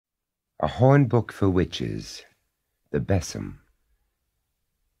A Hornbook for Witches, the Besom.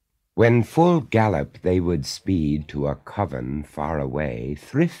 When full gallop they would speed to a coven far away,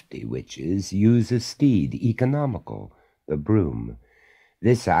 thrifty witches use a steed economical, the broom.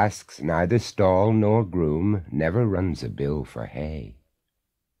 This asks neither stall nor groom, never runs a bill for hay.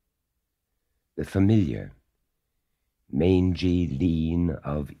 The familiar, mangy, lean,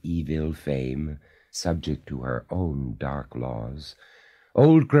 of evil fame, subject to her own dark laws,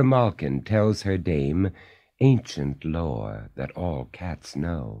 old Grimalkin tells her dame ancient lore that all cats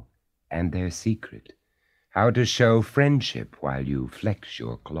know, and their secret, how to show friendship while you flex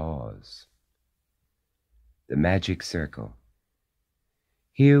your claws. The magic circle.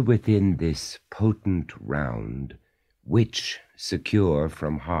 Here within this potent round, witch secure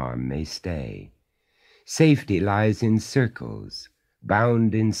from harm may stay. Safety lies in circles,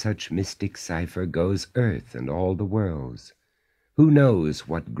 bound in such mystic cipher goes earth and all the worlds. Who knows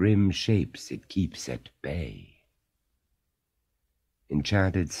what grim shapes it keeps at bay?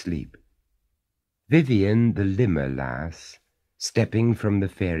 Enchanted sleep. Vivian, the limmer lass, stepping from the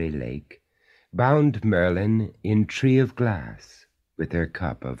fairy lake, bound Merlin in tree of glass with her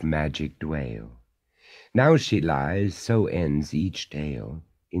cup of magic dwale. Now she lies, so ends each tale,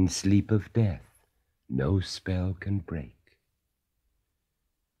 in sleep of death, no spell can break.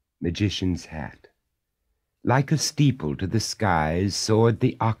 Magician's hat. Like a steeple to the skies soared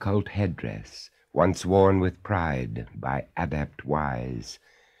the occult headdress, once worn with pride by adept wise.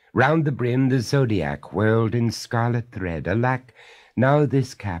 Round the brim the zodiac whirled in scarlet thread. Alack, now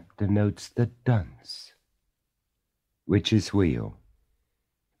this cap denotes the dunce. Witch's wheel.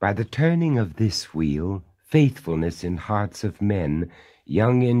 By the turning of this wheel, faithfulness in hearts of men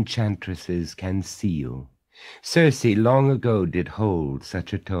young enchantresses can seal. Circe long ago did hold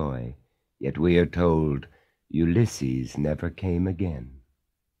such a toy, yet we are told Ulysses never came again.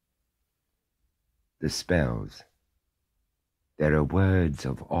 The spells. There are words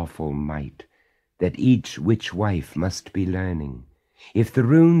of awful might that each witch wife must be learning. If the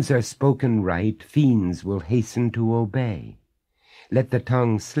runes are spoken right, fiends will hasten to obey. Let the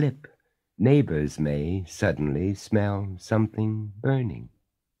tongue slip, neighbors may suddenly smell something burning.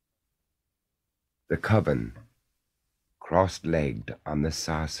 The coven. Cross-legged on the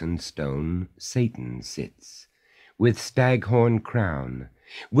sarsen stone, Satan sits, with staghorn crown.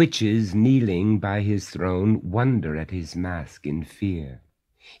 Witches kneeling by his throne wonder at his mask in fear.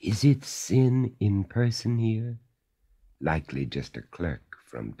 Is it sin in person here? Likely just a clerk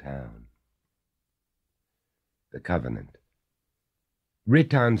from town. The covenant.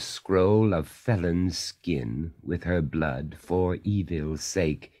 Writ on scroll of felon's skin, with her blood, for evil's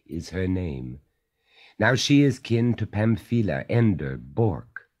sake, is her name. Now she is kin to Pamphila, Ender,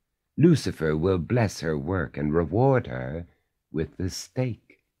 Bork. Lucifer will bless her work and reward her with the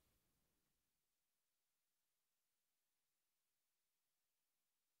stake.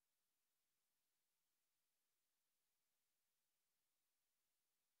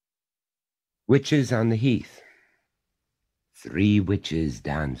 Witches on the heath. 3 witches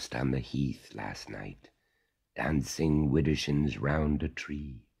danced on the heath last night, dancing widdershins round a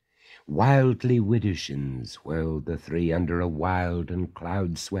tree. Wildly widdershins whirled the 3 under a wild and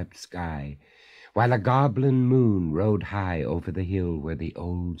cloud-swept sky, while a goblin moon rode high over the hill where the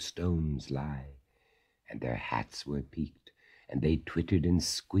old stones lie. And their hats were peaked, and they twittered and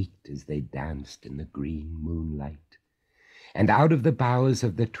squeaked as they danced in the green moonlight. And out of the boughs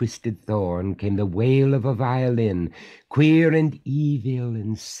of the twisted thorn came the wail of a violin, queer and evil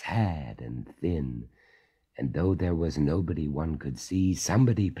and sad and thin. And though there was nobody one could see,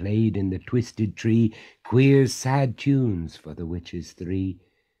 somebody played in the twisted tree queer sad tunes for the witches 3,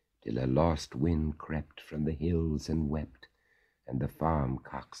 till a lost wind crept from the hills and wept, and the farm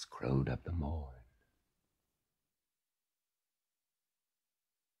cocks crowed up the morn.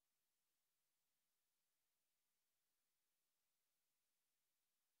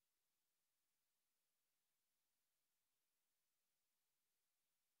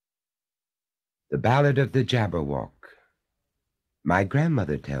 The Ballad of the Jabberwock. My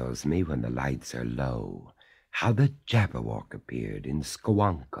grandmother tells me when the lights are low, how the Jabberwock appeared in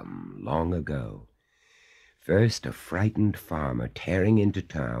Squonkum long ago. First a frightened farmer tearing into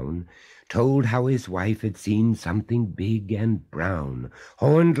town told how his wife had seen something big and brown,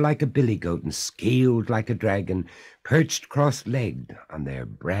 horned like a billy goat and scaled like a dragon, perched cross-legged on their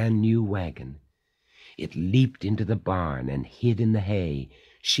brand-new wagon. It leaped into the barn and hid in the hay.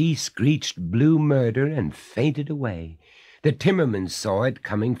 She screeched blue murder and fainted away. The timmerman saw it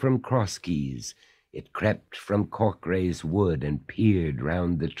coming from Crosskeys. It crept from Corkray's wood and peered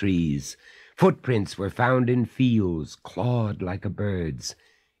round the trees. Footprints were found in fields, clawed like a bird's.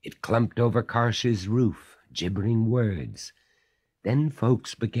 It clumped over Karsh's roof, gibbering words. Then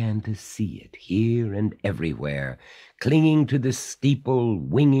folks began to see it here and everywhere, clinging to the steeple,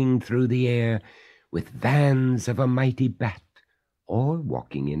 winging through the air, with vans of a mighty bat, or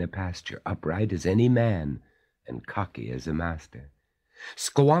walking in a pasture upright as any man, and cocky as a master.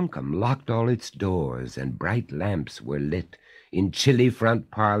 Squonkum locked all its doors, and bright lamps were lit in chilly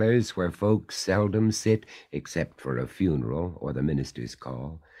front parlors where folks seldom sit, except for a funeral or the minister's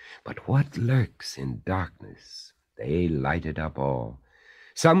call. But what lurks in darkness, they lighted up all.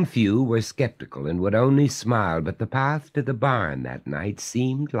 Some few were skeptical and would only smile, but the path to the barn that night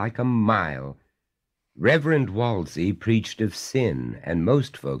seemed like a mile. Reverend Wolsey preached of sin, and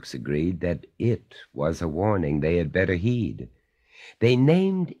most folks agreed that it was a warning they had better heed. They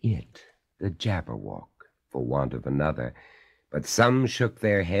named it the Jabberwock, for want of another, but some shook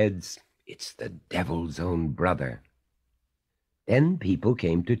their heads. It's the devil's own brother. Then people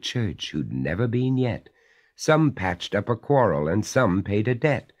came to church who'd never been yet. Some patched up a quarrel, and some paid a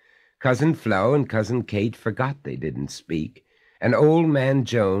debt. Cousin Flo and Cousin Kate forgot they didn't speak, and Old Man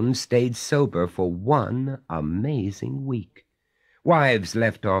Jones stayed sober for one amazing week. Wives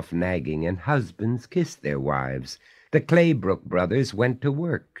left off nagging, and husbands kissed their wives. The Claybrook brothers went to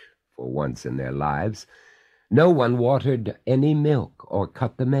work, for once in their lives. No one watered any milk or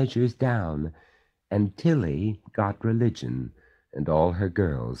cut the measures down, and Tilly got religion, and all her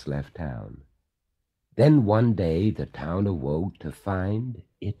girls left town. Then one day the town awoke to find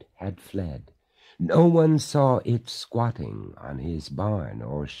it had fled. No one saw it squatting on his barn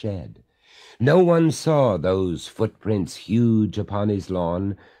or shed. No one saw those footprints huge upon his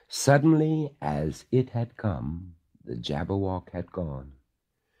lawn. Suddenly, as it had come, the Jabberwock had gone.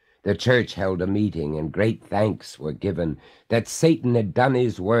 The church held a meeting, and great thanks were given that Satan had done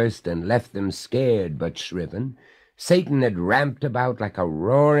his worst and left them scared but shriven. Satan had ramped about like a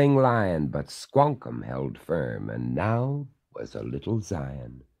roaring lion, but Squonkum held firm, and now was a little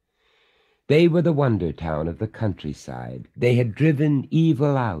Zion. They were the wonder town of the countryside. They had driven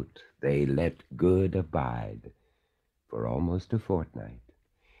evil out, they let good abide, for almost a fortnight.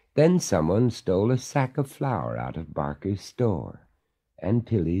 Then someone stole a sack of flour out of Barker's store, and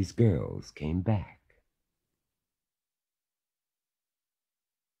Tilly's girls came back.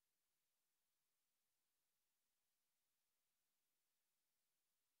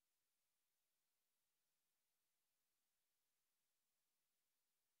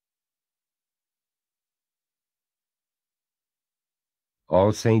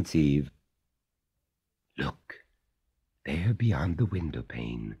 All Saints' Eve. Look, there beyond the window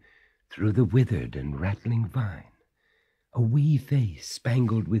pane, through the withered and rattling vine, a wee face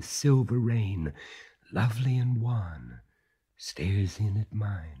spangled with silver rain, lovely and wan, stares in at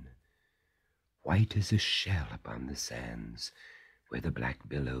mine. White as a shell upon the sands, where the black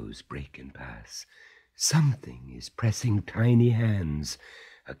billows break and pass, something is pressing tiny hands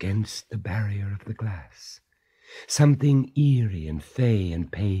against the barrier of the glass. Something eerie and fey and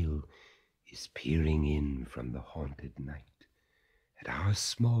pale is peering in from the haunted night at our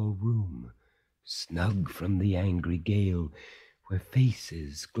small room, snug from the angry gale, where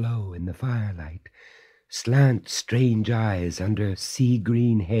faces glow in the firelight. Slant strange eyes under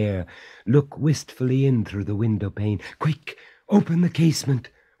sea-green hair look wistfully in through the window pane. Quick, open the casement.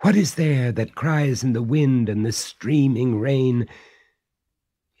 What is there that cries in the wind and the streaming rain?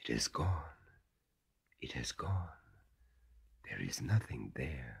 It is gone. It has gone. There is nothing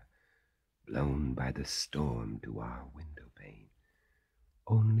there, blown by the storm to our window pane.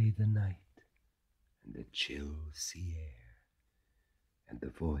 Only the night and the chill sea air and the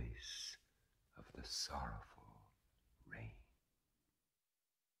voice of the sorrowful rain.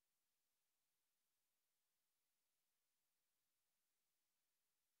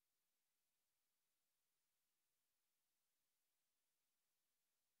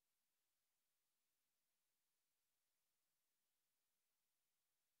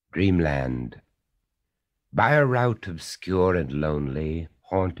 Dreamland. By a route obscure and lonely,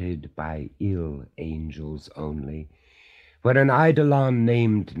 haunted by ill angels only, where an eidolon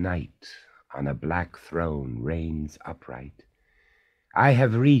named Night on a black throne reigns upright, I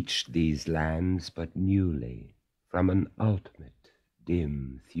have reached these lands but newly, from an ultimate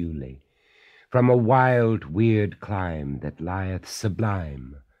dim Thule, from a wild weird clime that lieth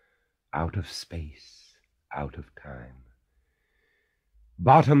sublime, out of space, out of time.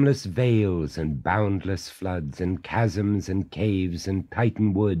 Bottomless vales and boundless floods, and chasms and caves and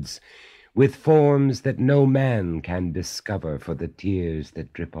Titan woods, with forms that no man can discover for the tears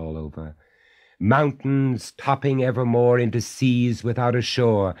that drip all over. Mountains topping evermore into seas without a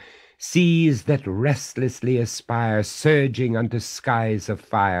shore, seas that restlessly aspire, surging unto skies of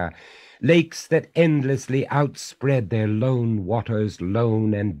fire, lakes that endlessly outspread their lone waters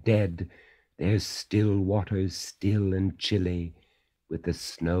lone and dead, their still waters still and chilly with the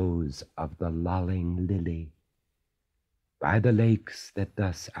snows of the lolling lily. By the lakes that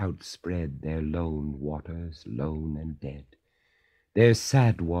thus outspread their lone waters lone and dead, their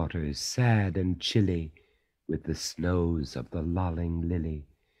sad waters sad and chilly with the snows of the lolling lily.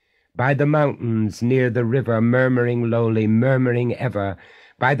 By the mountains near the river, murmuring lowly, murmuring ever,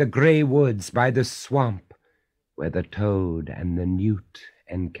 by the grey woods, by the swamp, where the toad and the newt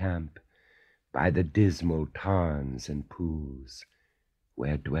encamp, by the dismal tarns and pools,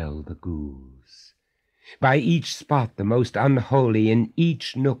 where dwell the ghouls. By each spot the most unholy, in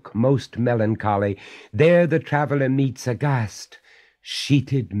each nook most melancholy, there the traveller meets aghast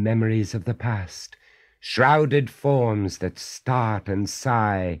sheeted memories of the past, shrouded forms that start and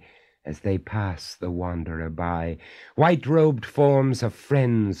sigh as they pass the wanderer by, white-robed forms of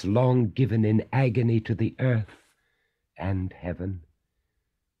friends long given in agony to the earth and heaven.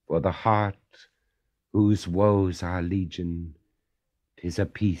 For the heart whose woes are legion, 'tis a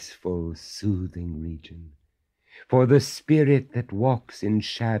peaceful, soothing region. For the spirit that walks in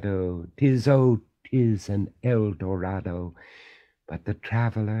shadow, 'tis, oh, 'tis an El Dorado. But the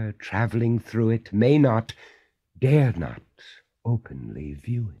traveller travelling through it may not, dare not openly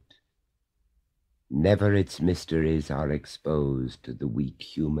view it. Never its mysteries are exposed to the weak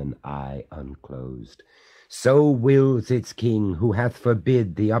human eye unclosed. So wills its king, who hath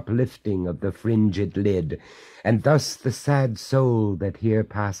forbid the uplifting of the fringed lid, and thus the sad soul that here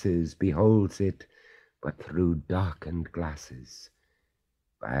passes beholds it but through darkened glasses,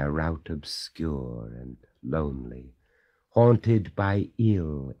 by a route obscure and lonely, haunted by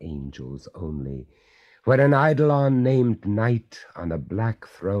ill angels only, where an eidolon named Night on a black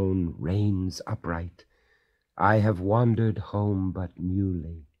throne reigns upright. I have wandered home but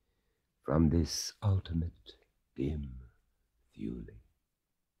newly from this ultimate dim Thule.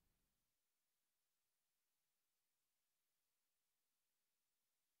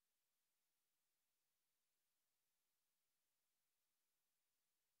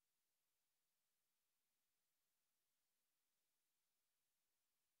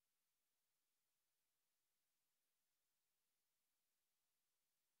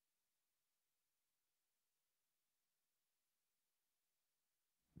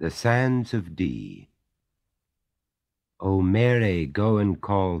 The Sands of Dee. O Mary, go and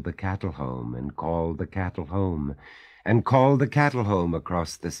call the cattle home, and call the cattle home, and call the cattle home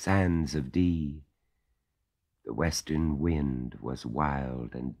across the sands of Dee. The western wind was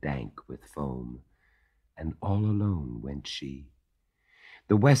wild and dank with foam, and all alone went she.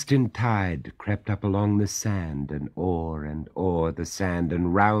 The western tide crept up along the sand, and o'er the sand,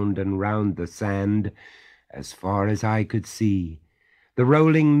 and round the sand, as far as eye could see. The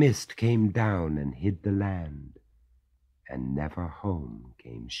rolling mist came down and hid the land, and never home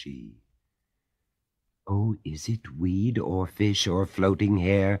came she. Oh, is it weed or fish or floating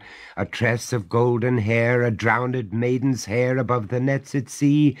hair, a tress of golden hair, a drowned maiden's hair above the nets at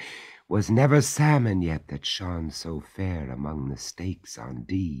sea? Was never salmon yet that shone so fair among the stakes on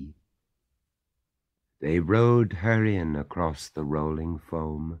Dee. They rowed her in across the rolling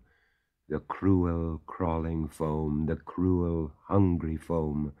foam, the cruel crawling foam, the cruel hungry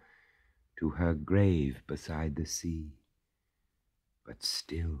foam, to her grave beside the sea. But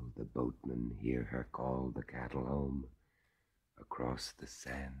still the boatmen hear her call the cattle home across the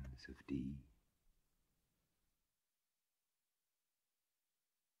sands of Dee.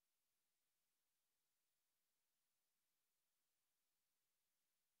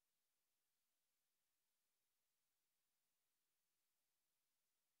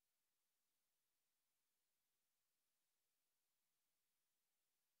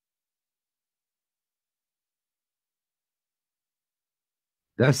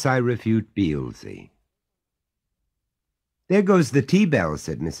 Thus I refute Beelzy. There goes the tea-bell,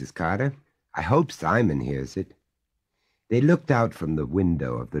 said Mrs. Carter. I hope Simon hears it. They looked out from the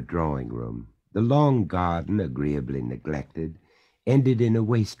window of the drawing-room. The long garden, agreeably neglected, ended in a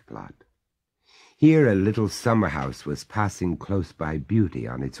waste plot. Here a little summer-house was passing close by Beauty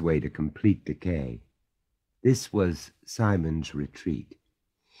on its way to complete decay. This was Simon's retreat.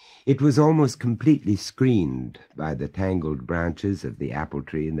 It was almost completely screened by the tangled branches of the apple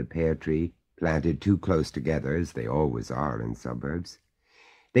tree and the pear tree, planted too close together, as they always are in suburbs.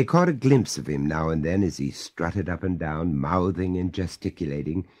 They caught a glimpse of him now and then as he strutted up and down, mouthing and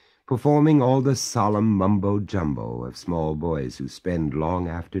gesticulating, performing all the solemn mumbo-jumbo of small boys who spend long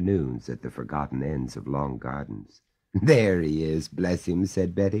afternoons at the forgotten ends of long gardens. "There he is, bless him,"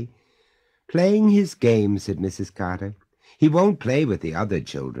 said Betty. "Playing his game," said Mrs. Carter. "He won't play with the other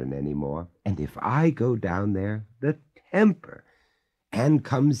children any more. And if I go down there, the temper! Anne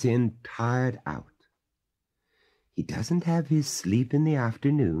comes in tired out." "He doesn't have his sleep in the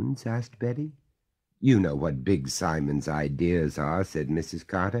afternoons?" asked Betty. "You know what Big Simon's ideas are," said Mrs.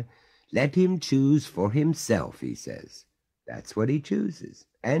 Carter. "Let him choose for himself, he says. That's what he chooses,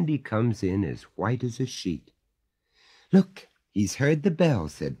 and he comes in as white as a sheet." "Look, he's heard the bell,"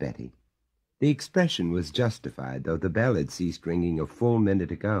 said Betty. The expression was justified, though the bell had ceased ringing a full minute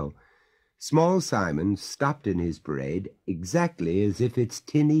ago. Small Simon stopped in his parade exactly as if its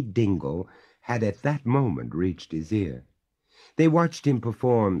tinny dingle had at that moment reached his ear. They watched him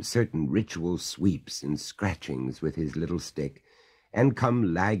perform certain ritual sweeps and scratchings with his little stick, and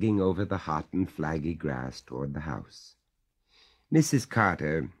come lagging over the hot and flaggy grass toward the house. Mrs.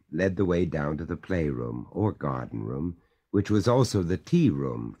 Carter led the way down to the playroom, or garden-room, which was also the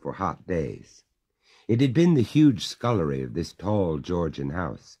tea-room for hot days. It had been the huge scullery of this tall Georgian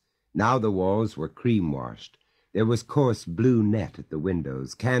house. Now the walls were cream-washed. There was coarse blue net at the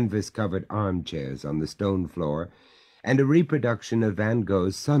windows, canvas-covered armchairs on the stone floor, and a reproduction of Van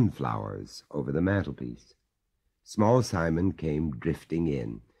Gogh's Sunflowers over the mantelpiece. Small Simon came drifting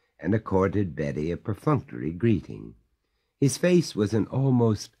in, and accorded Betty a perfunctory greeting. His face was an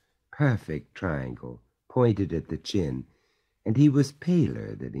almost perfect triangle, pointed at the chin, and he was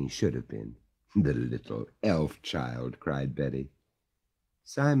paler than he should have been. "The little elf child!" cried Betty.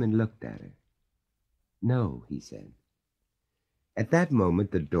 Simon looked at her. "No," he said. At that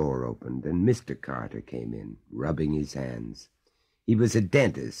moment the door opened, and Mr. Carter came in, rubbing his hands. He was a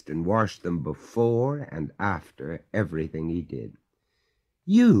dentist, and washed them before and after everything he did.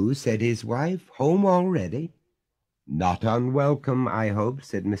 "You," said his wife, "home already?" "Not unwelcome, I hope,"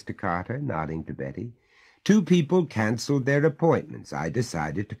 said Mr. Carter, nodding to Betty. "Two people canceled their appointments. I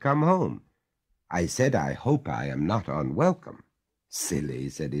decided to come home. I said I hope I am not unwelcome." "Silly,"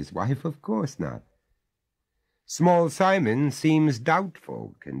 said his wife, "of course not." "Small Simon seems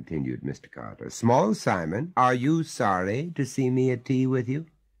doubtful," continued Mr. Carter. "Small Simon, are you sorry to see me at tea with you?"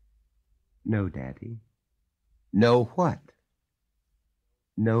 "No, Daddy." "No what?"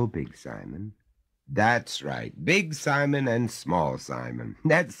 "No, Big Simon." "That's right, Big Simon and Small Simon.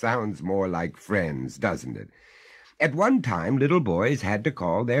 That sounds more like friends, doesn't it? At one time, little boys had to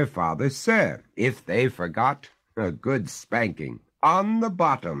call their father sir. If they forgot, a good spanking. On the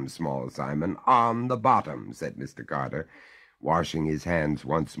bottom, Small Simon, on the bottom," said Mr. Carter, washing his hands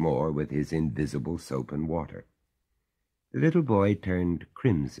once more with his invisible soap and water. The little boy turned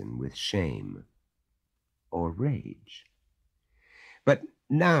crimson with shame or rage. "But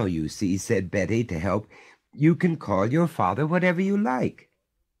now, you see," said Betty to help, "you can call your father whatever you like."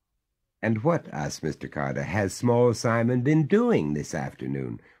 "And what," asked Mr. Carter, "has Small Simon been doing this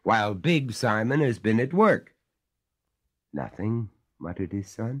afternoon, while Big Simon has been at work?" "Nothing," muttered his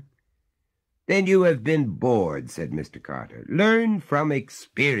son. "Then you have been bored," said Mr. Carter. "Learn from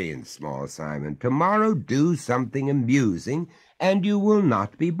experience, Small Simon. Tomorrow do something amusing, and you will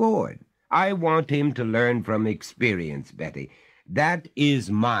not be bored. I want him to learn from experience, Betty. That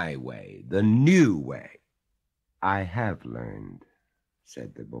is my way, the new way." "I have learned,"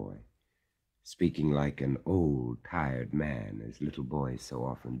 said the boy, speaking like an old, tired man, as little boys so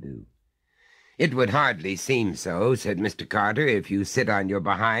often do. "It would hardly seem so," said Mr. Carter, "if you sit on your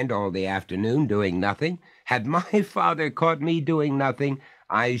behind all the afternoon doing nothing. Had my father caught me doing nothing,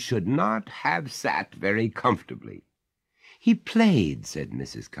 I should not have sat very comfortably." "He played," said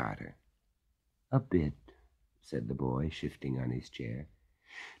Mrs. Carter. "A bit," said the boy, shifting on his chair.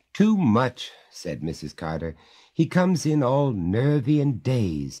 "Too much," said Mrs. Carter. "He comes in all nervy and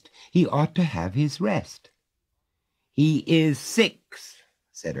dazed. He ought to have his rest." "He is 6,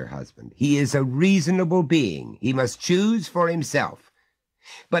 said her husband. "He is a reasonable being. He must choose for himself.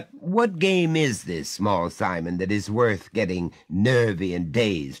 But what game is this, Small Simon, that is worth getting nervy and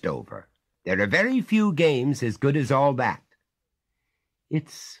dazed over? There are very few games as good as all that."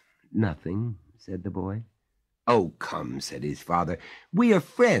 "It's nothing," said the boy. "Oh, come," said his father. "We are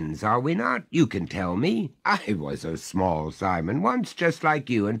friends, are we not? You can tell me. I was a Small Simon once, just like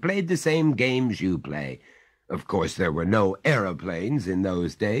you, and played the same games you play. Of course, there were no aeroplanes in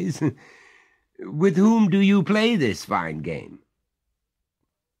those days. With whom do you play this fine game?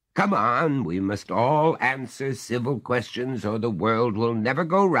 Come on, we must all answer civil questions, or the world will never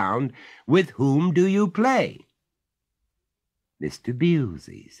go round. With whom do you play?" "Mr.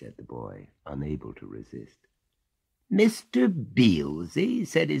 Beelzy," said the boy, unable to resist. "Mr. Beelzy?"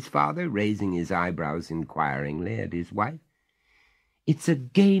 said his father, raising his eyebrows inquiringly at his wife. "It's a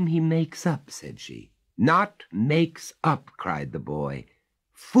game he makes up," said she. "Not makes up," cried the boy.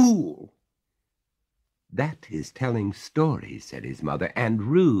 "Fool! "That is telling stories," said his mother, "and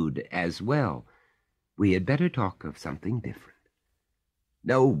rude as well. We had better talk of something different."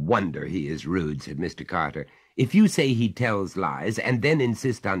 "No wonder he is rude," said Mr. Carter. "If you say he tells lies and then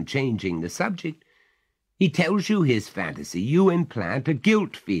insist on changing the subject, he tells you his fantasy. You implant a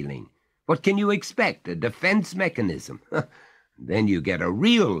guilt feeling. What can you expect? A defense mechanism. Then you get a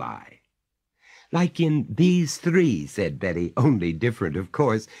real lie." "Like in These Three," said Betty, "only different, of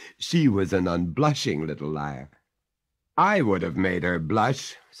course. She was an unblushing little liar." "I would have made her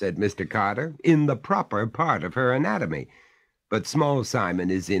blush," said Mr. Carter, "in the proper part of her anatomy. But Small Simon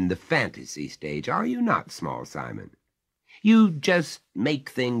is in the fantasy stage. Are you not, Small Simon? You just make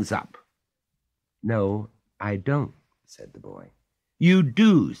things up." "No, I don't," said the boy. "You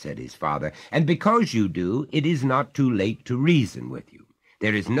do," said his father, "and because you do, it is not too late to reason with you.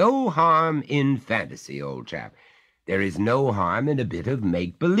 There is no harm in fantasy, old chap. There is no harm in a bit of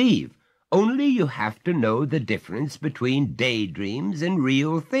make-believe. Only you have to know the difference between daydreams and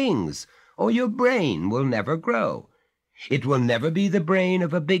real things, or your brain will never grow. It will never be the brain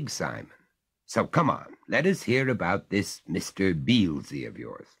of a Big Simon. So come on, let us hear about this Mr. Beelzy of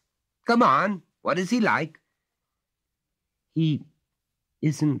yours. Come on, what is he like?" "He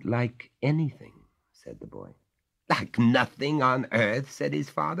isn't like anything," said the boy. "Like nothing on earth?" said his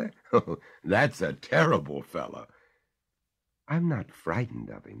father. "Oh, that's a terrible fellow." "I'm not frightened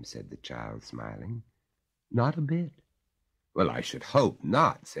of him," said the child, smiling. "Not a bit." "Well, I should hope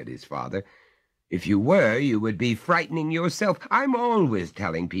not," said his father. "If you were, you would be frightening yourself. I'm always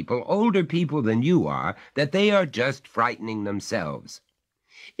telling people, older people than you are, that they are just frightening themselves.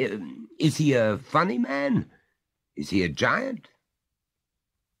 Is he a funny man? Is he a giant?"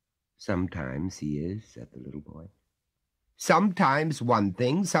 "Sometimes he is," said the little boy. "Sometimes one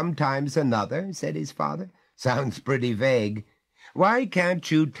thing, sometimes another," said his father. "Sounds pretty vague. Why can't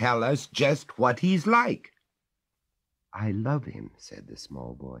you tell us just what he's like?" "I love him," said the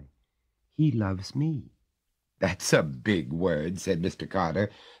small boy. "He loves me." "That's a big word," said Mr.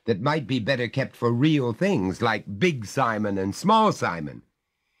 Carter, "that might be better kept for real things like Big Simon and Small Simon."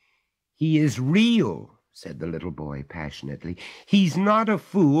 "He is real," said the little boy passionately. "He's not a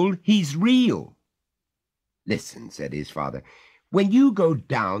fool, he's real." "Listen," said his father, "when you go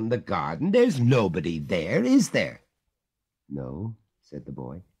down the garden, there's nobody there, is there?" "No," said the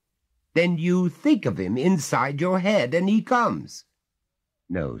boy. "Then you think of him inside your head, and he comes."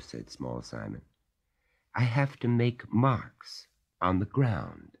 "No," said Small Simon. "I have to make marks on the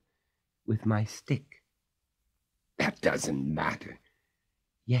ground with my stick." "That doesn't matter."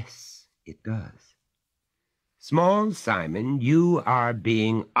 "Yes, it does." "Small Simon, you are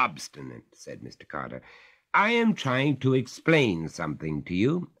being obstinate," said Mr. Carter. "I am trying to explain something to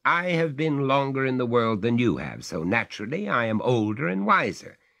you. I have been longer in the world than you have, so naturally I am older and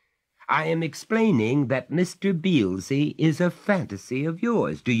wiser. I am explaining that Mr. Beelzy is a fantasy of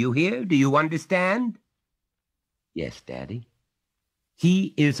yours. Do you hear? Do you understand?" "Yes, Daddy."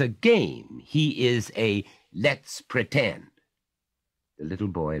 "He is a game. He is a let's pretend." The little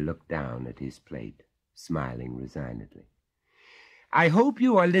boy looked down at his plate, smiling resignedly. "I hope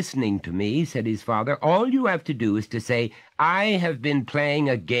you are listening to me," said his father. "All you have to do is to say, 'I have been playing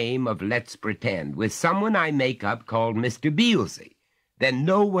a game of let's pretend with someone I make up called Mr. Beelzy.' Then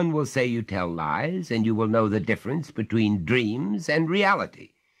no one will say you tell lies, and you will know the difference between dreams and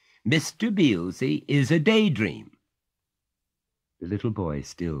reality. Mr. Beelzy is a daydream." The little boy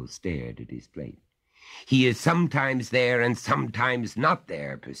still stared at his plate. "He is sometimes there and sometimes not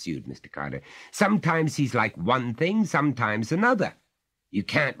there," pursued Mr. Carter. "Sometimes he's like one thing, sometimes another. You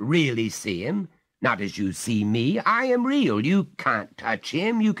can't really see him, not as you see me. I am real. You can't touch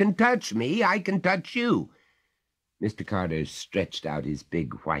him. You can touch me. I can touch you." Mr. Carter stretched out his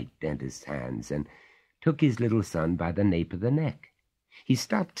big white dentist's hands and took his little son by the nape of the neck. He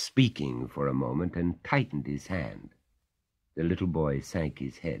stopped speaking for a moment and tightened his hand. The little boy sank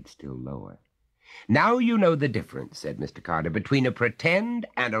his head still lower. "Now you know the difference," said Mr. Carter, "between a pretend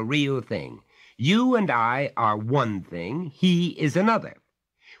and a real thing. You and I are one thing, he is another.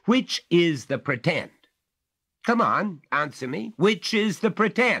 Which is the pretend? Come on, answer me. Which is the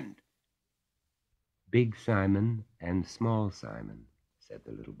pretend?" "Big Simon and Small Simon," said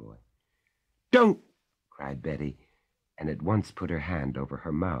the little boy. "Don't!" cried Betty, and at once put her hand over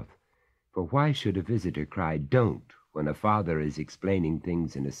her mouth. For why should a visitor cry "don't" when a father is explaining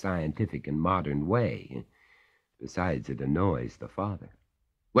things in a scientific and modern way? Besides, it annoys the father.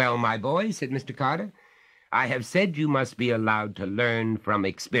 "Well, my boy," said Mr. Carter, "I have said you must be allowed to learn from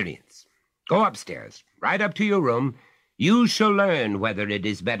experience. Go upstairs, right up to your room. You shall learn whether it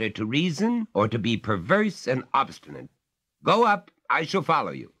is better to reason or to be perverse and obstinate. Go up, I shall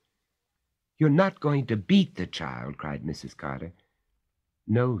follow you." "You're not going to beat the child," cried Mrs. Carter.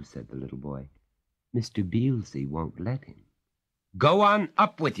 "No," said the little boy. "Mr. Beelzy won't let him." "Go on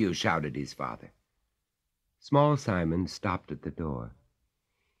up with you," shouted his father. Small Simon stopped at the door.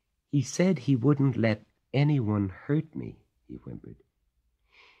 "He said he wouldn't let anyone hurt me," he whimpered.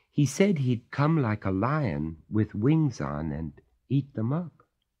 "He said he'd come like a lion with wings on and eat them up."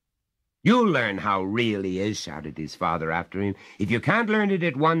 "You'll learn how real he is," shouted his father after him. "If you can't learn it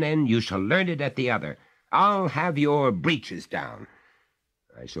at one end, you shall learn it at the other. I'll have your breeches down."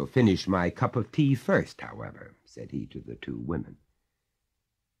 "I shall finish my cup of tea first, however," said he to the two women.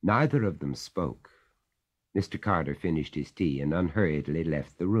 Neither of them spoke. Mr. Carter finished his tea and unhurriedly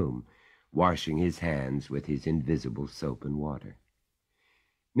left the room, washing his hands with his invisible soap and water.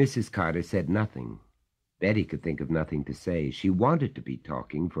 Mrs. Carter said nothing. Betty could think of nothing to say. She wanted to be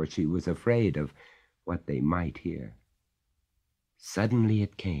talking, for she was afraid of what they might hear. Suddenly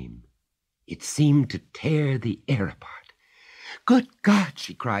it came. It seemed to tear the air apart. "Good God!"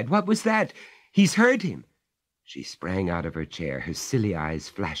 she cried. "What was that? He's heard him!" She sprang out of her chair, her silly eyes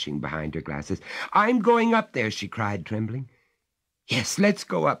flashing behind her glasses. "I'm going up there," she cried, trembling. "Yes, let's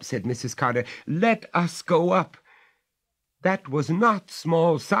go up," said Mrs. Carter. "Let us go up." That was not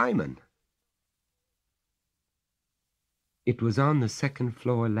Small Simon. It was on the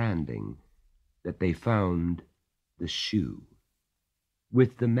second-floor landing that they found the shoe,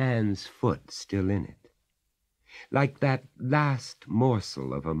 with the man's foot still in it, like that last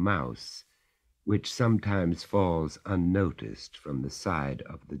morsel of a mouse which sometimes falls unnoticed from the side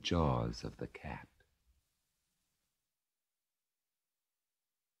of the jaws of the cat.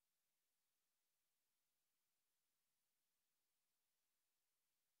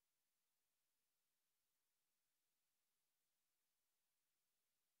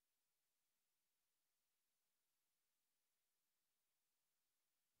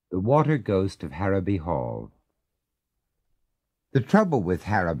 The Water Ghost of Harrowby Hall. The trouble with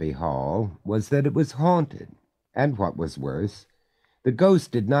Harrowby Hall was that it was haunted, and what was worse, the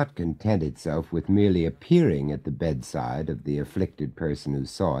ghost did not content itself with merely appearing at the bedside of the afflicted person who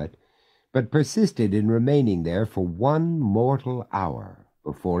saw it, but persisted in remaining there for 1 mortal hour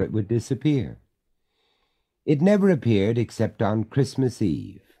before it would disappear. It never appeared except on Christmas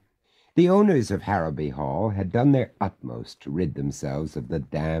Eve. The owners of Harrowby Hall had done their utmost to rid themselves of the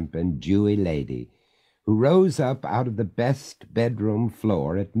damp and dewy lady who rose up out of the best bedroom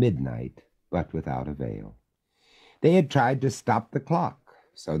floor at midnight, but without avail. They had tried to stop the clock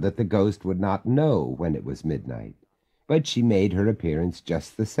so that the ghost would not know when it was midnight, but she made her appearance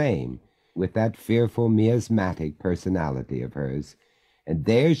just the same, with that fearful miasmatic personality of hers, and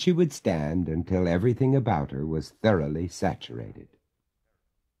there she would stand until everything about her was thoroughly saturated.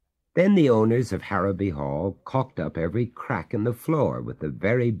 Then the owners of Harrowby Hall caulked up every crack in the floor with the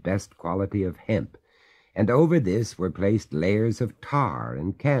very best quality of hemp, and over this were placed layers of tar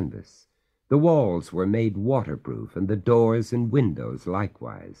and canvas. The walls were made waterproof, and the doors and windows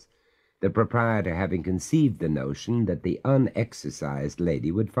likewise, the proprietor having conceived the notion that the unexercised lady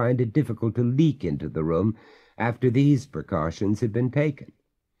would find it difficult to leak into the room after these precautions had been taken.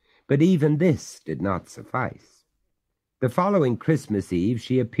 But even this did not suffice. The following Christmas Eve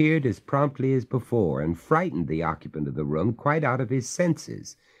she appeared as promptly as before, and frightened the occupant of the room quite out of his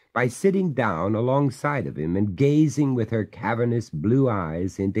senses by sitting down alongside of him and gazing with her cavernous blue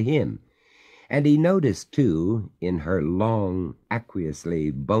eyes into him. And he noticed, too, in her long, aqueously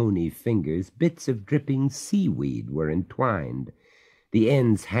bony fingers, bits of dripping seaweed were entwined, the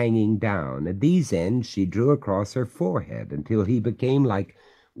ends hanging down, and these ends she drew across her forehead until he became like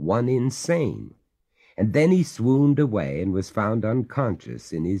one insane. And then he swooned away and was found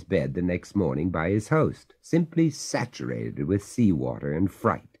unconscious in his bed the next morning by his host, simply saturated with sea-water and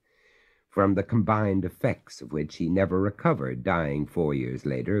fright, from the combined effects of which he never recovered, dying 4 years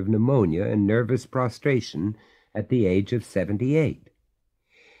later of pneumonia and nervous prostration at the age of 78.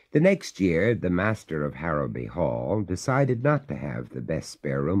 The next year, the master of Harrowby Hall decided not to have the best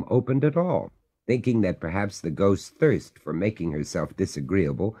spare room opened at all, thinking that perhaps the ghost's thirst for making herself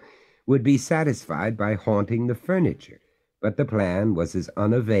disagreeable would be satisfied by haunting the furniture, but the plan was as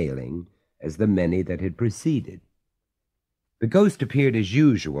unavailing as the many that had preceded. The ghost appeared as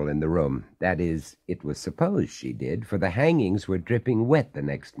usual in the room. That is, it was supposed she did, for the hangings were dripping wet the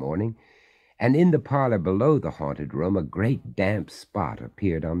next morning, and in the parlor below the haunted room a great damp spot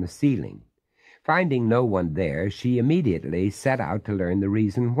appeared on the ceiling. Finding no one there, she immediately set out to learn the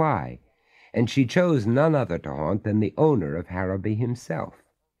reason why, and she chose none other to haunt than the owner of Harrowby himself.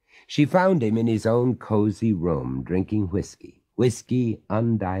 She found him in his own cozy room, drinking whiskey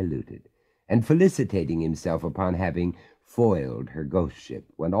undiluted, and felicitating himself upon having foiled her ghost ship,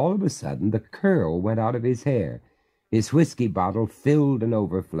 when all of a sudden the curl went out of his hair, his whiskey bottle filled and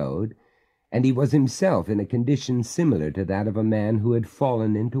overflowed, and he was himself in a condition similar to that of a man who had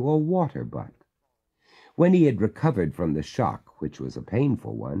fallen into a water butt. When he had recovered from the shock, which was a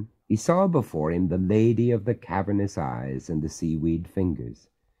painful one, he saw before him the lady of the cavernous eyes and the seaweed fingers.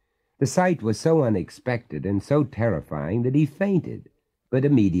 The sight was so unexpected and so terrifying that he fainted, but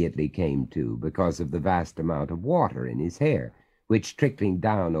immediately came to because of the vast amount of water in his hair, which, trickling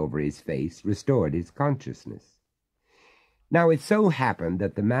down over his face, restored his consciousness. Now it so happened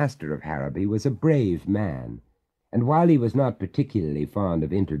that the master of Harrowby was a brave man, and while he was not particularly fond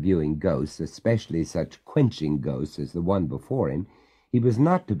of interviewing ghosts, especially such quenching ghosts as the one before him, he was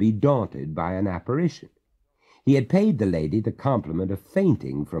not to be daunted by an apparition. He had paid the lady the compliment of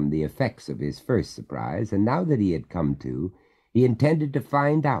fainting from the effects of his first surprise, and now that he had come to, he intended to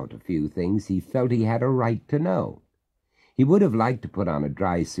find out a few things he felt he had a right to know. He would have liked to put on a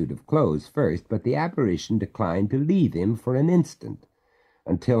dry suit of clothes first, but the apparition declined to leave him for an instant,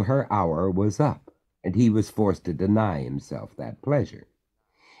 until her hour was up, and he was forced to deny himself that pleasure.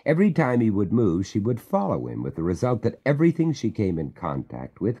 Every time he would move, she would follow him, with the result that everything she came in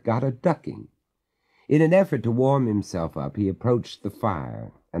contact with got a ducking. In an effort to warm himself up, he approached the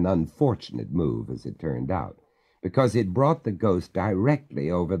fire, an unfortunate move, as it turned out, because it brought the ghost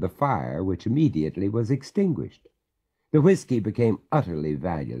directly over the fire, which immediately was extinguished. The whiskey became utterly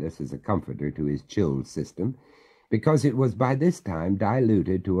valueless as a comforter to his chilled system, because it was by this time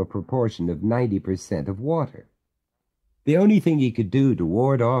diluted to a proportion of 90% of water. The only thing he could do to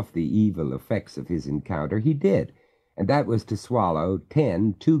ward off the evil effects of his encounter he did, and that was to swallow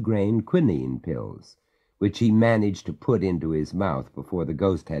 10 2-grain quinine pills, which he managed to put into his mouth before the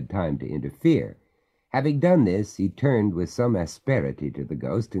ghost had time to interfere. Having done this, he turned with some asperity to the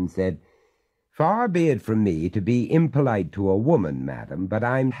ghost and said, "Far be it from me to be impolite to a woman, madam, but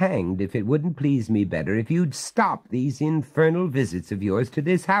I'm hanged if it wouldn't please me better if you'd stop these infernal visits of yours to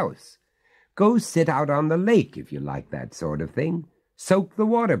this house. Go sit out on the lake if you like that sort of thing. Soak the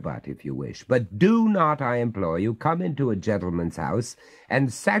water butt if you wish, but do not, I implore you, come into a gentleman's house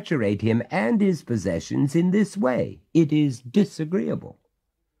and saturate him and his possessions in this way. It is disagreeable."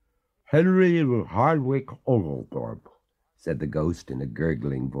 "Henry Hardwick Oglethorpe," said the ghost in a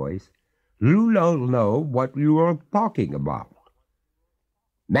gurgling voice, "you don't know what you are talking about."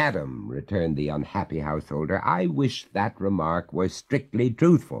 "Madam," returned the unhappy householder, "I wish that remark were strictly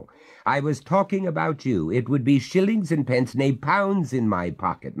truthful. I was talking about you. It would be shillings and pence, nay, pounds in my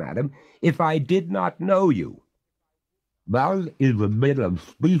pocket, madam, if I did not know you." "That is a bit of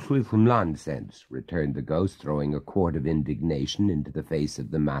specious "Nonsense," returned the ghost, throwing a quart of indignation into the face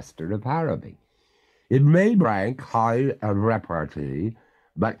of the master of Harrowby. "It may rank high in repartee,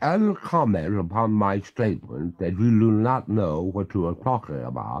 but as a comment upon my statement that you do not know what you are talking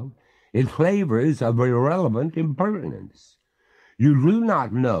about, it flavors of irrelevant impertinence. You do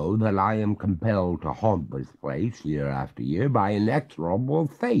not know that I am compelled to haunt this place year after year by inexorable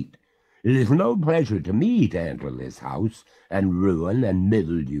fate. It is no pleasure to me to enter this house and ruin and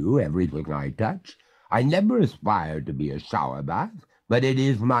mildew everything I touch. I never aspired to be a shower bath, but it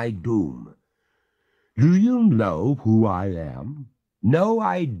is my doom. Do you know who I am?" "No,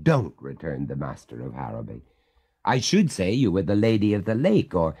 I don't," returned the master of Harrowby. "I should say you were the Lady of the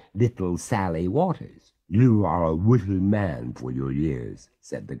Lake, or Little Sally Waters." "You are a witty man for your years,"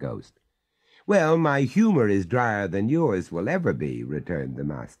 said the ghost. "Well, my humor is drier than yours will ever be," returned the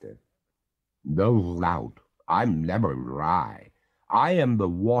master. "No doubt. I'm never dry. I am the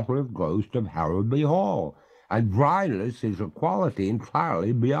water ghost of Harrowby Hall, and dryness is a quality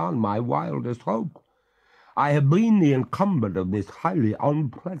entirely beyond my wildest hope. I have been the incumbent of this highly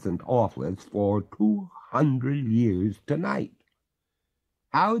unpleasant office for 200 years tonight."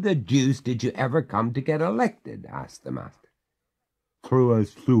 "How the deuce did you ever come to get elected?" asked the master. "Through a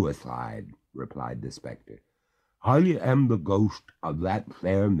suicide," replied the spectre. "I am the ghost of that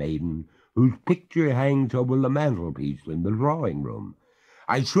fair maiden whose picture hangs over the mantelpiece in the drawing-room.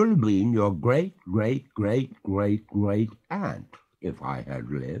 I should have been your great-great-great-great-great-aunt if I had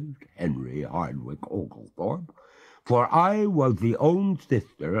lived, Henry Hardwick Oglethorpe, for I was the own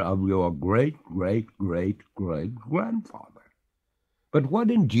sister of your great-great-great-great-grandfather." "But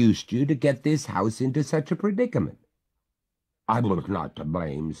what induced you to get this house into such a predicament?" "I was not to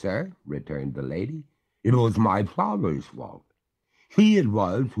blame, sir," returned the lady. "It was my father's fault. He it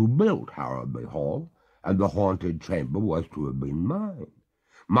was who built Harrowby Hall, and the haunted chamber was to have been mine.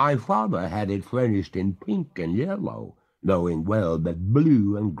 My father had it furnished in pink and yellow, knowing well that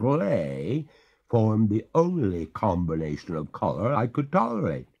blue and gray formed the only combination of color I could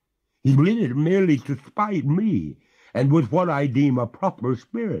tolerate. He did it merely to spite me, and with what I deem a proper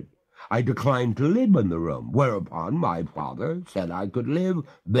spirit. I declined to live in the room, whereupon my father said I could live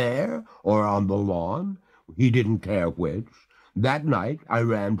there or on the lawn. He didn't care which. That night I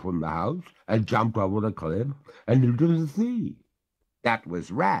ran from the house and jumped over the cliff and into the sea." "That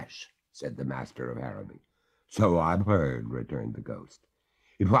was rash," said the master of Harrowby. "So I've heard," returned the ghost.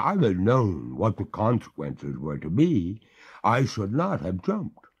 "If I had known what the consequences were to be, I should not have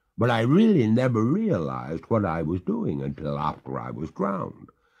jumped. But I really never realized what I was doing until after I was drowned.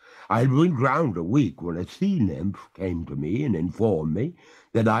 I had been drowned a week when a sea nymph came to me and informed me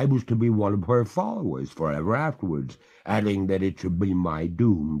that I was to be one of her followers forever afterwards, adding that it should be my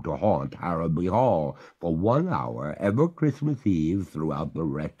doom to haunt Harrowby Hall for 1 hour every Christmas Eve throughout the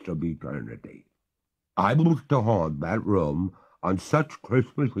rest of eternity. I was to haunt that room on such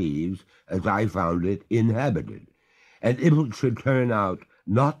Christmas Eves as I found it inhabited, and if it should turn out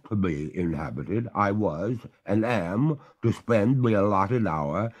not to be inhabited, I was and am to spend the allotted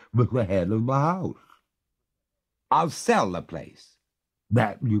hour with the head of the house." "I'll sell the place."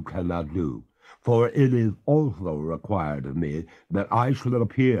 "That you cannot do, for it is also required of me that I shall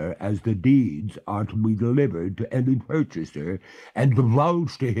appear as the deeds are to be delivered to any purchaser, and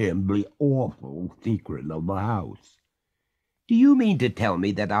divulge to him the awful secret of the house." "Do you mean to tell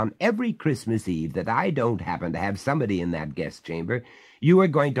me that on every Christmas Eve that I don't happen to have somebody in that guest chamber, you are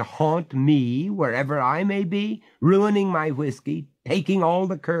going to haunt me wherever I may be, ruining my whiskey, taking all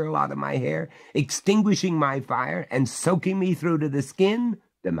the curl out of my hair, extinguishing my fire, and soaking me through to the skin?"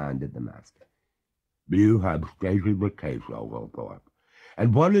 demanded the master. "You have stated the case, Oglethorpe.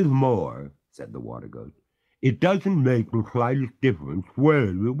 And what is more," said the water ghost, "it doesn't make the slightest difference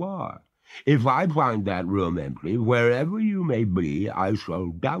where you are. If I find that room empty, wherever you may be, I shall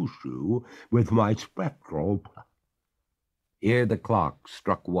douse you with my spectral—" Here the clock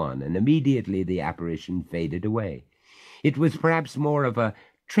struck 1, and immediately the apparition faded away. It was perhaps more of a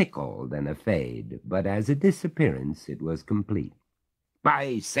trickle than a fade, but as a disappearance it was complete.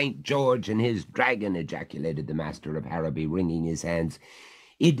 "By St. George and his dragon!" ejaculated the master of Harrowby, wringing his hands.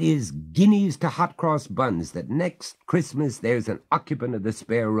 "It is guineas to hot cross buns that next Christmas there's an occupant of the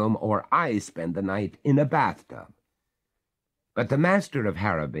spare room, or I spend the night in a bathtub." But the master of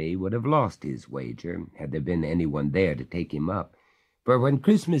Harrowby would have lost his wager, had there been anyone there to take him up, for when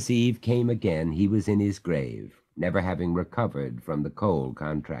Christmas Eve came again he was in his grave, never having recovered from the cold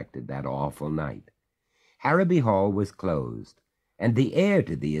contracted that awful night. Harrowby Hall was closed, and the heir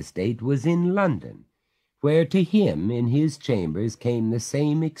to the estate was in London, where to him in his chambers came the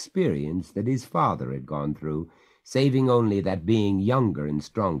same experience that his father had gone through, saving only that, being younger and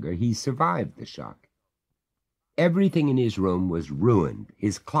stronger, he survived the shock. Everything in his room was ruined.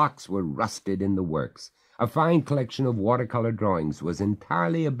 His clocks were rusted in the works. A fine collection of watercolor drawings was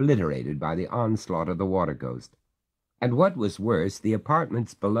entirely obliterated by the onslaught of the water ghost. And what was worse, the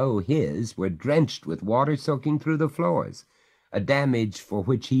apartments below his were drenched with water soaking through the floors, a damage for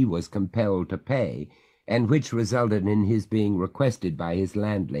which he was compelled to pay, and which resulted in his being requested by his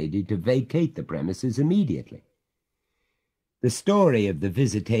landlady to vacate the premises immediately. The story of the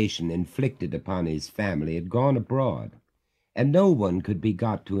visitation inflicted upon his family had gone abroad, and no one could be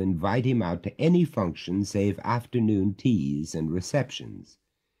got to invite him out to any function save afternoon teas and receptions.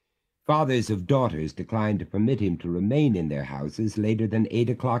 Fathers of daughters declined to permit him to remain in their houses later than 8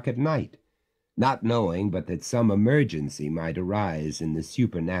 o'clock at night, not knowing but that some emergency might arise in the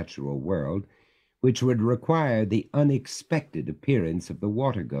supernatural world, which would require the unexpected appearance of the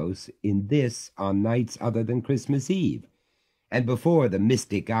water ghosts in this on nights other than Christmas Eve, and before the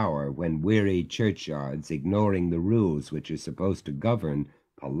mystic hour when weary churchyards, ignoring the rules which are supposed to govern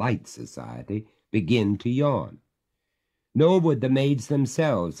polite society, begin to yawn. Nor would the maids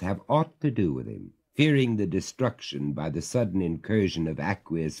themselves have aught to do with him, fearing the destruction by the sudden incursion of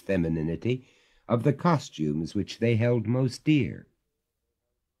aqueous femininity of the costumes which they held most dear.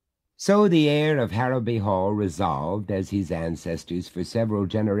 So the heir of Harrowby Hall resolved, as his ancestors for several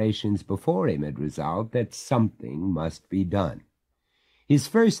generations before him had resolved, that something must be done. His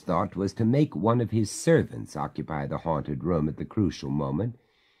first thought was to make one of his servants occupy the haunted room at the crucial moment,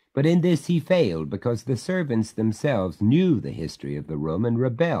 but in this he failed because the servants themselves knew the history of the room and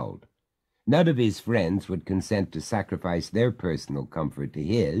rebelled. None of his friends would consent to sacrifice their personal comfort to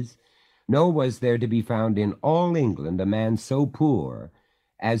his, nor was there to be found in all England a man so poor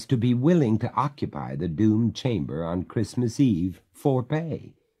as to be willing to occupy the doomed chamber on Christmas Eve for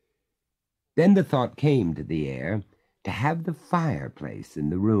pay. Then the thought came to the heir to have the fireplace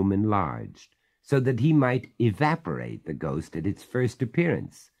in the room enlarged, so that he might evaporate the ghost at its first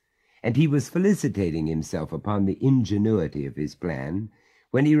appearance, and he was felicitating himself upon the ingenuity of his plan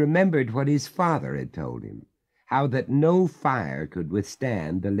when he remembered what his father had told him, how that no fire could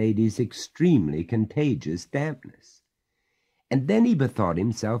withstand the lady's extremely contagious dampness. And then he bethought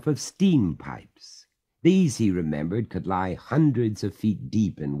himself of steam pipes. These, he remembered, could lie hundreds of feet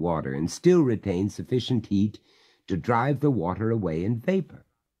deep in water and still retain sufficient heat to drive the water away in vapor.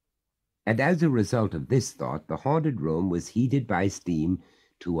 And as a result of this thought, the haunted room was heated by steam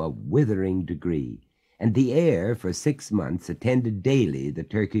to a withering degree, and the air for 6 months attended daily the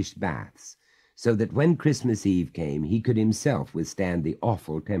Turkish baths, so that when Christmas Eve came he could himself withstand the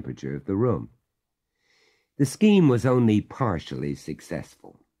awful temperature of the room. The scheme was only partially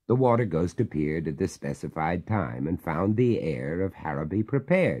successful. The water ghost appeared at the specified time and found the heir of Harrowby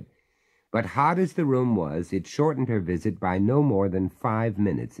prepared. But hot as the room was, it shortened her visit by no more than 5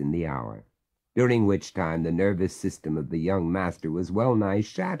 minutes in the hour, during which time the nervous system of the young master was well nigh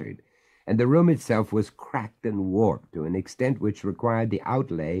shattered, and the room itself was cracked and warped to an extent which required the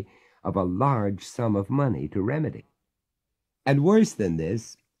outlay of a large sum of money to remedy. And worse than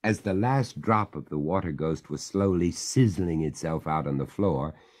this, as the last drop of the water ghost was slowly sizzling itself out on the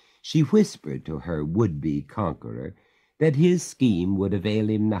floor, she whispered to her would-be conqueror that his scheme would avail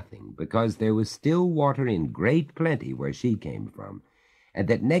him nothing, because there was still water in great plenty where she came from, and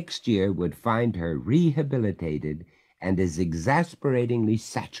that next year would find her rehabilitated and as exasperatingly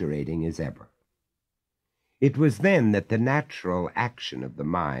saturating as ever. It was then that the natural action of the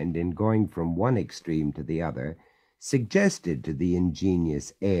mind in going from one extreme to the other suggested to the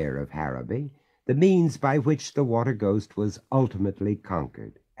ingenious heir of Harrowby the means by which the water ghost was ultimately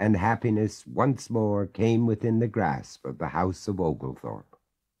conquered, and happiness once more came within the grasp of the house of Oglethorpe.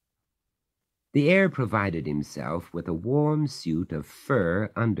 The heir provided himself with a warm suit of fur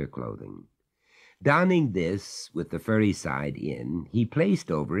underclothing. Donning this with the furry side in, he placed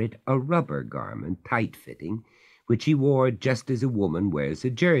over it a rubber garment, tight-fitting, which he wore just as a woman wears a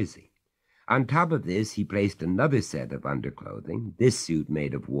jersey. On top of this he placed another set of underclothing, this suit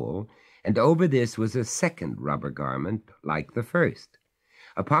made of wool, and over this was a second rubber garment like the first.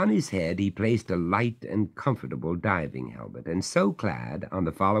 Upon his head he placed a light and comfortable diving helmet, and so clad, on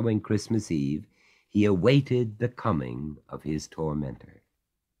the following Christmas Eve, he awaited the coming of his tormentor.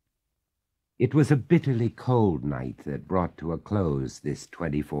 It was a bitterly cold night that brought to a close this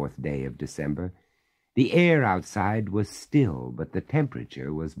 24th day of December. The air outside was still, but the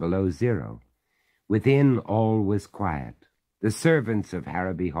temperature was below zero. Within all was quiet, the servants of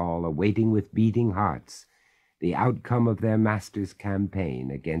Harrowby Hall awaiting with beating hearts the outcome of their master's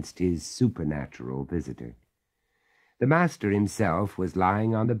campaign against his supernatural visitor. The master himself was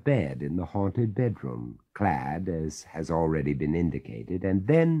lying on the bed in the haunted bedroom, clad, as has already been indicated, and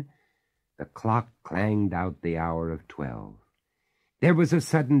then the clock clanged out the hour of 12. There was a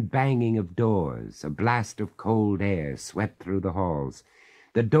sudden banging of doors, a blast of cold air swept through the halls.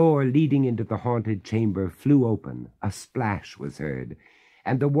 The door leading into the haunted chamber flew open, a splash was heard,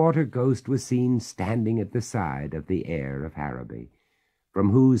 and the water ghost was seen standing at the side of the heir of Harrowby,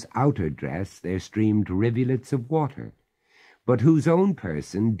 from whose outer dress there streamed rivulets of water, but whose own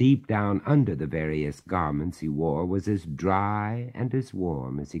person, deep down under the various garments he wore, was as dry and as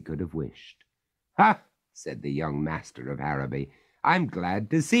warm as he could have wished. "Ha!" said the young master of Harrowby, "I'm glad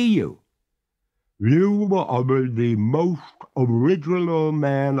to see you." "You are the most original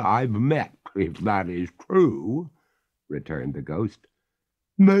man I've met, if that is true," returned the ghost.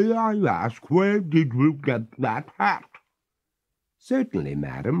 "May I ask, where did you get that hat?" "Certainly,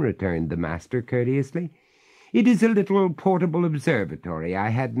 madam," returned the master courteously. "It is a little portable observatory I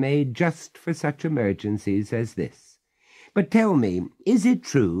had made just for such emergencies as this. But tell me, is it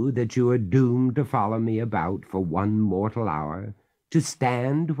true that you are doomed to follow me about for one mortal hour, to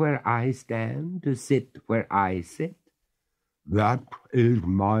stand where I stand, to sit where I sit?" "That is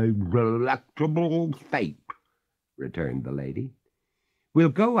my delectable fate," returned the lady. "We'll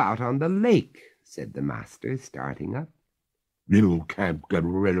go out on the lake," said the master, starting up. "You can't get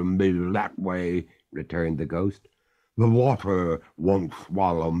rid of me that way," returned the ghost. "The water won't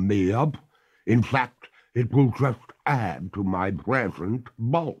swallow me up. In fact, it will just add to my present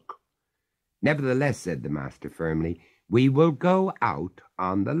bulk." "Nevertheless," said the master firmly, "we will go out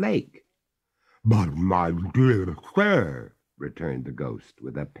on the lake." "But, my dear sir," returned the ghost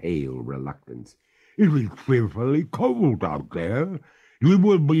with a pale reluctance, "it is fearfully cold out there. You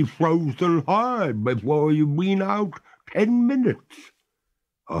will be frozen hard before you've been out 10 minutes.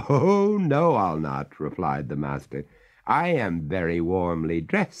 "Oh, no, I'll not," replied the master. "I am very warmly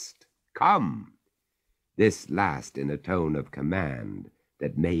dressed. Come." This last in a tone of command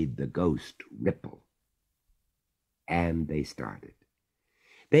that made the ghost ripple. And they started.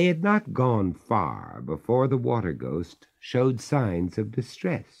 They had not gone far before the water ghost showed signs of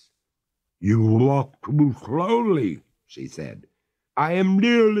distress. You walk too slowly, she said. I am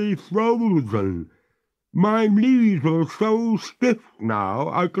nearly frozen. My knees are so stiff now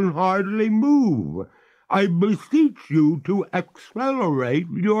I can hardly move. I beseech you to accelerate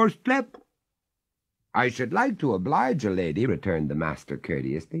your step. I should like to oblige a lady, returned the master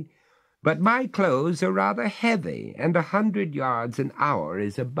courteously, but my clothes are rather heavy, and 100 yards an hour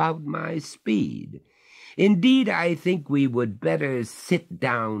is about my speed. Indeed, I think we would better sit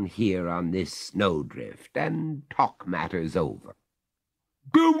down here on this snowdrift and talk matters over.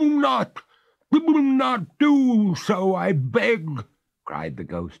 Do not do so, I beg, cried the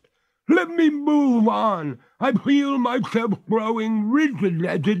ghost. Let me move on. I feel myself growing rigid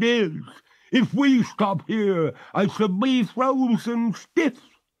as it is. If we stop here, I shall be frozen stiff.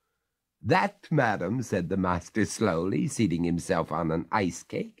 That, madam, said the master slowly, seating himself on an ice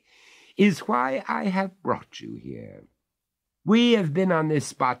cake, is why I have brought you here. We have been on this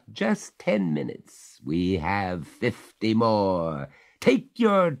spot just 10 minutes. We have 50 more. Take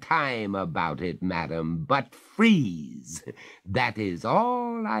your time about it, madam, but freeze. That is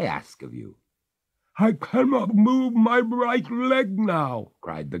all I ask of you. I cannot move my right leg now,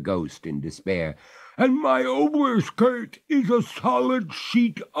 cried the ghost in despair, and my overskirt is a solid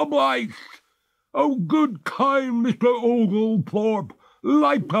sheet of ice. Oh, good kind Mr. Oglethorpe,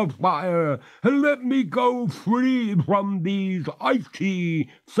 light a fire, and let me go free from these icy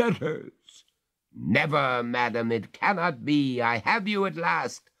fetters. Never, madam, it cannot be. I have you at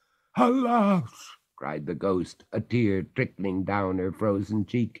last. Alas, cried the ghost, a tear trickling down her frozen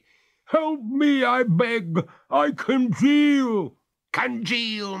cheek. Help me, I beg. I congeal.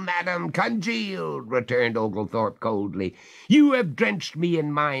 Congeal, madam, congeal, returned Oglethorpe coldly. You have drenched me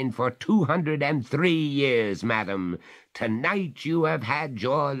in mine for 203 years, madam. Tonight you have had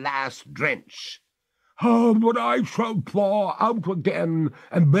your last drench. Oh, but I shall thaw out again,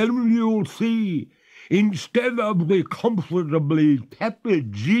 and then you'll see. Instead of the comfortably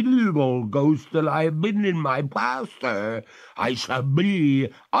tepid, genial ghost that I have been in my past, sir, I shall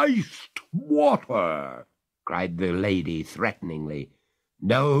be iced water, cried the lady threateningly.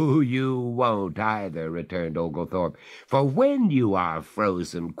 No, you won't either, returned Oglethorpe, for when you are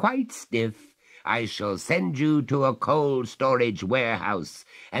frozen quite stiff, I shall send you to a cold storage warehouse,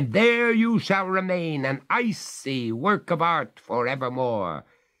 and there you shall remain an icy work of art forevermore.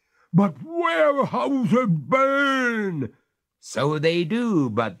 But warehouses burn. So they do,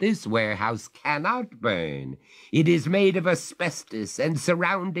 but this warehouse cannot burn. It is made of asbestos, and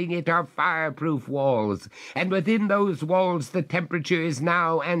surrounding it are fireproof walls, and within those walls the temperature is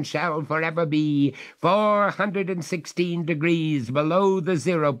now and shall forever be 416 degrees below the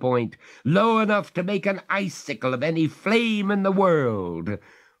 0 point, low enough to make an icicle of any flame in the world.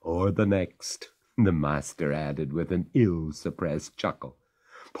 Or the next, the master added with an ill-suppressed chuckle.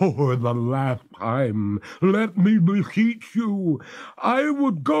 For the last time, let me beseech you. I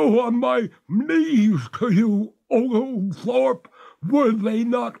would go on my knees to you, Oglethorpe. Were they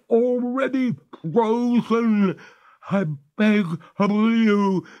not already frozen? I beg of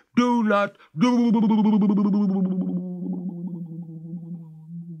you, do not do.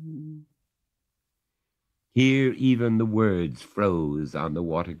 Here even the words froze on the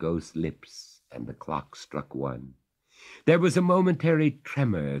water ghost's lips, and the clock struck 1. There was a momentary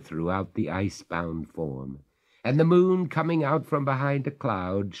tremor throughout the ice-bound form, and the moon, coming out from behind a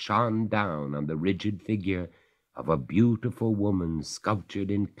cloud, shone down on the rigid figure of a beautiful woman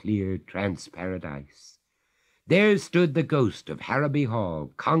sculptured in clear, transparent ice. There stood the ghost of Harrowby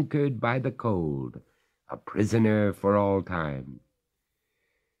Hall, conquered by the cold, a prisoner for all time.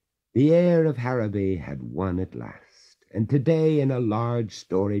 The heir of Harrowby had won at last, and today in a large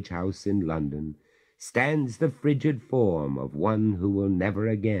storage house in London stands the frigid form of one who will never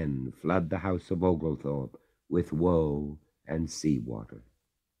again flood the house of Oglethorpe with woe and sea-water.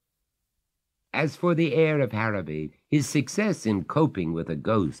 As for the heir of Harrowby, his success in coping with a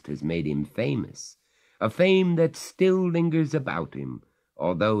ghost has made him famous, a fame that still lingers about him,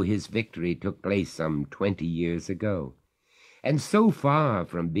 although his victory took place some 20 years ago. And so far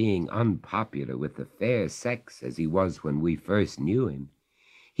from being unpopular with the fair sex as he was when we first knew him,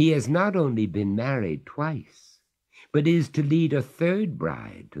 he has not only been married twice, but is to lead a third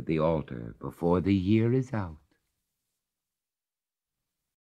bride to the altar before the year is out.